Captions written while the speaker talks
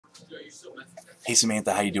Hey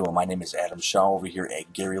Samantha, how you doing? My name is Adam Shaw over here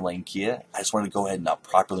at Gary Lane Kia. I just wanted to go ahead and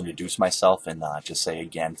properly introduce myself and just say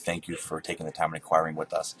again, thank you for taking the time and inquiring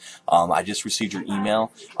with us. I just received your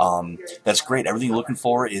email. That's great. Everything you're looking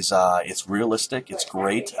for is it's realistic. It's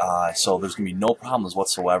great. So there's going to be no problems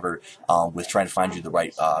whatsoever with trying to find you the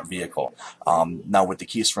right vehicle. Now with the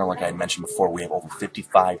Kia Sorento, like I had mentioned before, we have over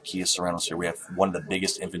 55 Kia Sorentos here. We have one of the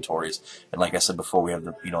biggest inventories, and like I said before, we have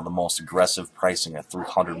the most aggressive pricing at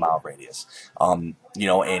 300-mile radius.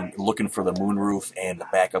 And looking for the moonroof and the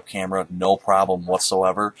backup camera, no problem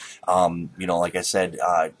whatsoever. Like I said,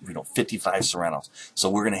 55 Sorentos. So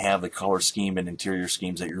we're going to have the color scheme and interior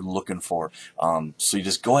schemes that you're looking for. So you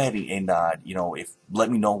just go ahead and let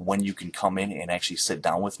me know when you can come in and actually sit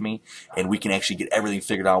down with me, and we can actually get everything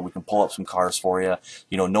figured out. We can pull up some cars for you.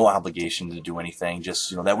 No obligation to do anything.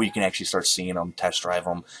 Just that way you can actually start seeing them, test drive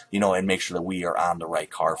them, and make sure that we are on the right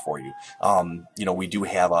car for you. We do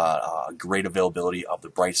have a great availability of the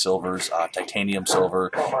bright silvers, titanium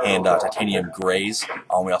silver, and titanium grays.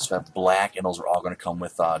 We also have black, and those are all going to come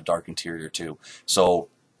with dark interior too. So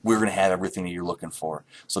we're going to have everything that you're looking for.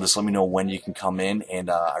 So just let me know when you can come in, and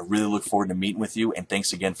I really look forward to meeting with you. And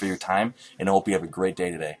thanks again for your time, and I hope you have a great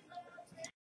day today.